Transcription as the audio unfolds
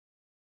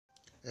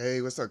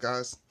Hey, what's up,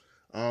 guys?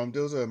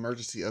 There was an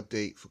emergency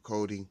update for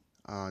Kodi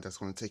that's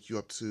going to take you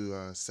up to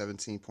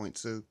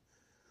 17.2.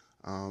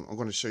 I'm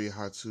going to show you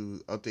how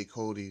to update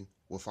Kodi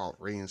without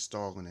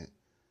reinstalling it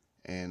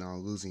and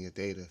losing your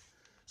data.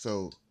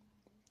 So,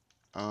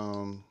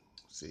 let's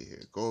see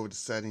here. Go over the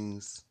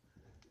settings.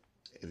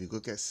 If you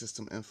look at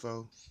system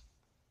info,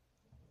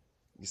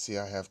 you see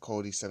I have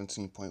Kodi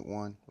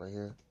 17.1 right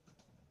here.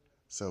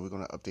 So we're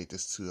going to update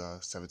this to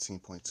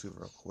 17.2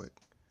 real quick.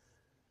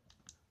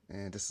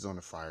 And this is on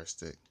the Fire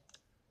Stick.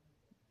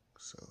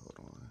 So hold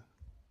on.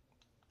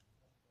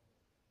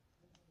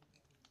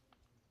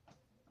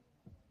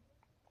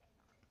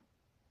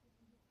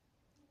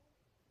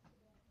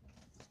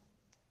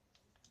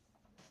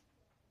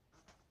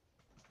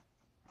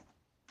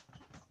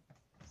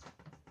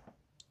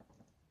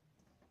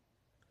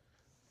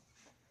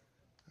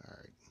 All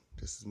right,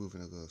 this is moving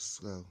a little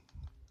slow.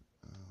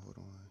 Hold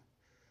on.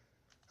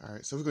 All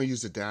right, so we're gonna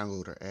use the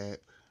downloader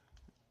app,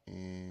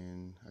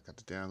 and I got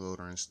the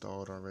downloader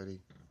installed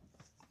already.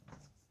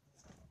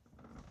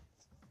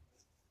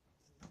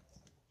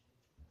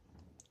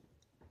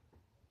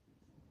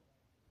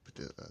 Put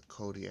the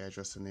Kodi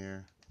address in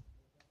there.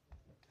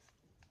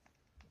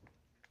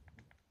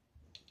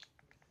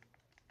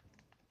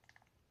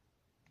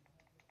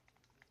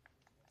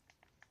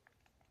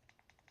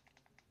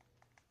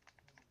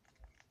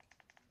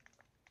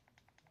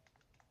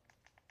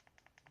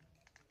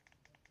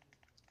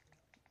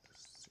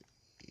 Let's see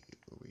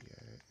where we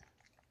at.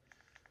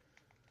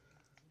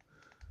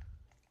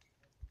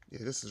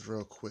 Yeah, this is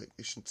real quick.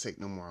 It shouldn't take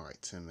no more than like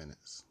 10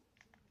 minutes.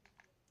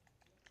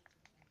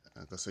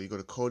 So you go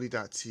to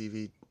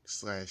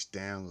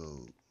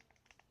Kodi.tv/download.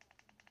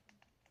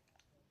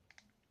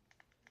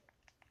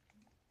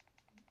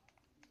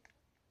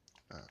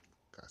 Uh,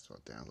 Gotta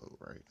spell download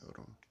right. Hold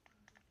on.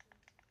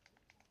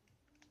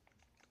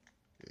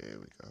 There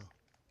we go.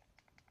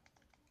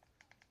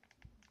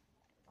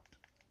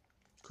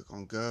 Click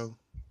on go.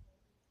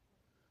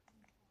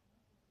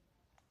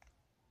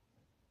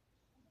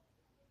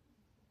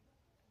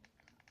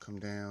 Come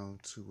down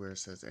to where it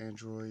says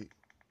Android.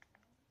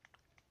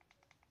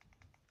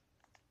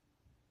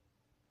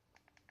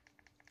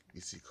 You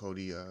see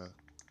Kodi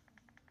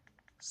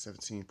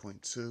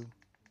 17.2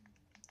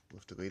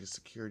 with the latest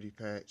security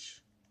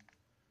patch.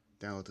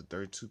 Download the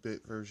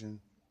 32-bit version.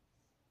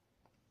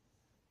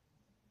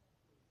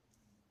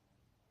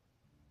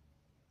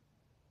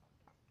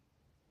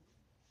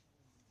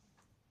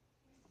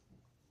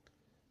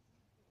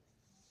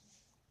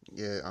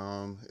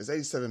 Yeah, it's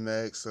 87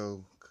 megs,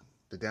 so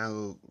the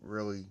download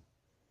really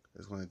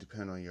is going to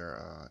depend on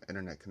your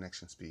internet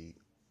connection speed.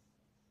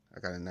 I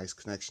got a nice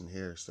connection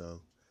here,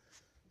 so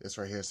this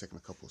right here is taking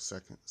a couple of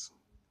seconds.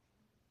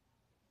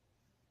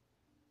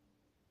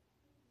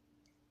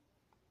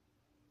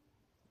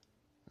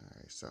 All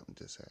right, something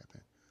just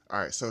happened. All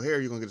right, so here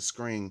you're going to get a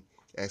screen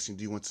asking,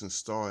 do you want to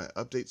install an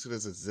update to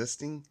this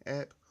existing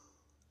app?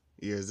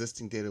 Your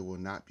existing data will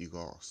not be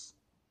lost.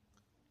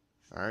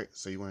 All right,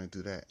 so you want to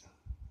do that.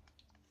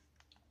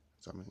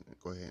 So I'm going to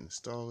go ahead and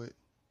install it.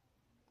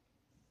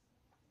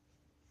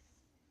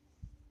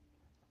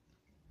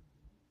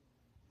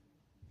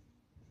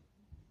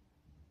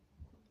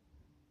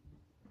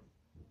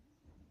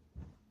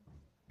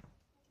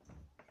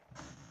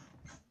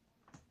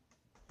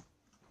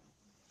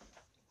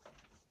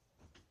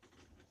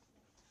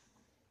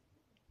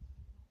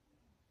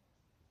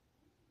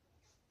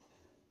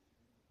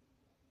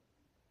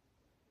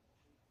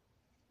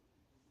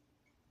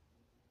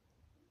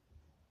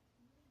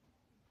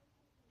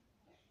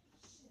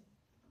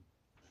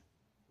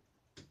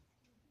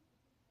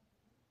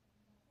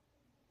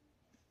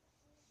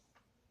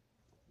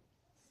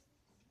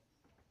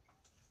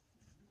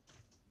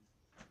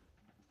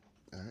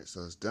 All right,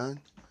 so it's done.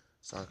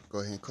 So I can go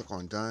ahead and click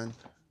on done.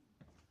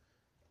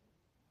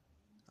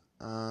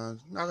 I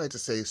like to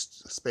save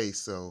space,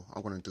 so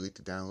I'm going to delete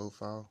the download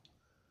file.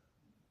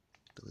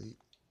 Delete.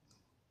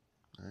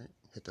 All right,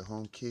 hit the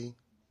home key.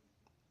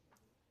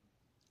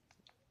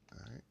 All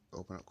right,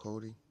 open up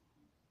Kodi.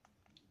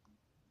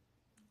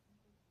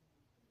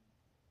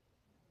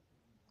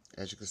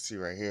 As you can see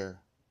right here,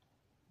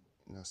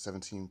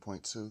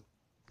 17.2.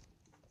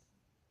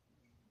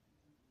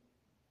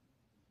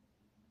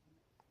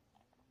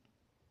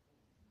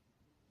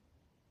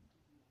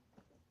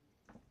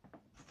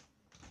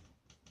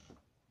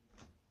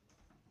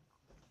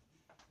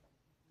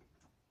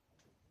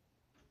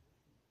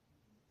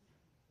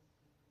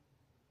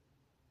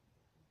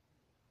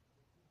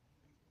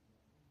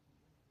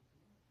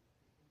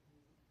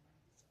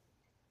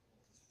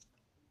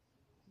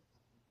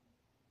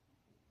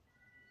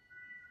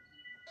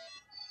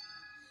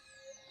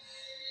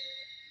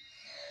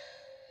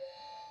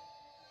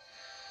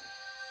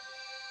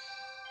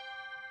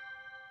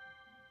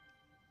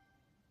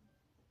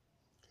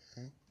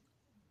 Okay,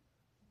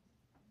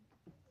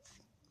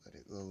 let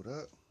it load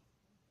up.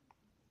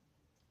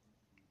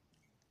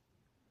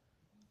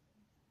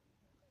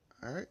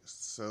 All right,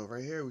 so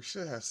right here we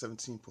should have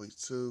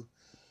 17.2.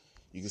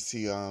 You can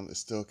see it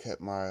still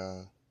kept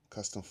my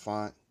custom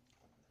font.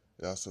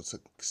 It also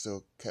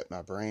still kept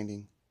my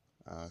branding,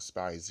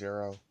 SPY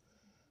 0.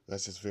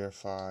 Let's just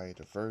verify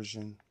the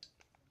version.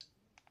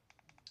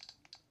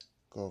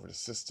 Go over to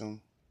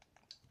system.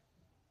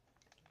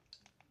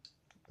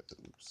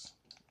 Oops.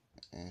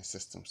 And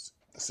system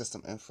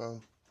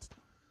info.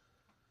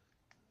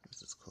 Let's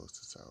just close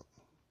this out.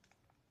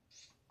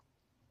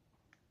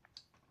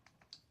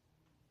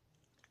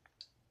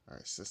 All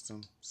right,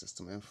 system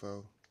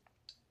info.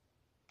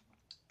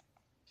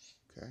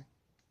 Okay.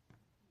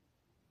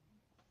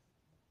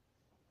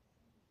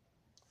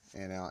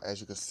 And now, as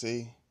you can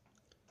see,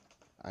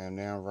 I am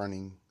now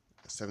running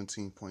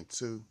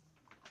 17.2,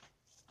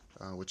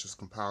 which was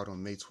compiled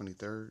on May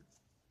 23rd.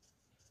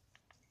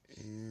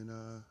 And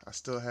I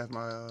still have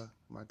my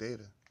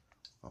data.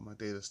 All my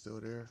data is still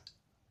there.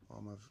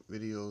 All my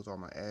videos, all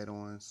my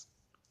add-ons.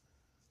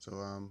 So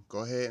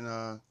go ahead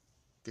and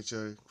get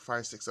your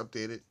Fire Sticks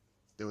updated.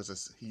 There was a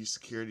huge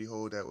security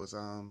hole that was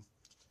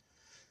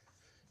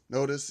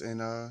noticed,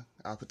 and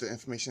I'll put the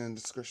information in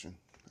the description.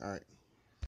 All right.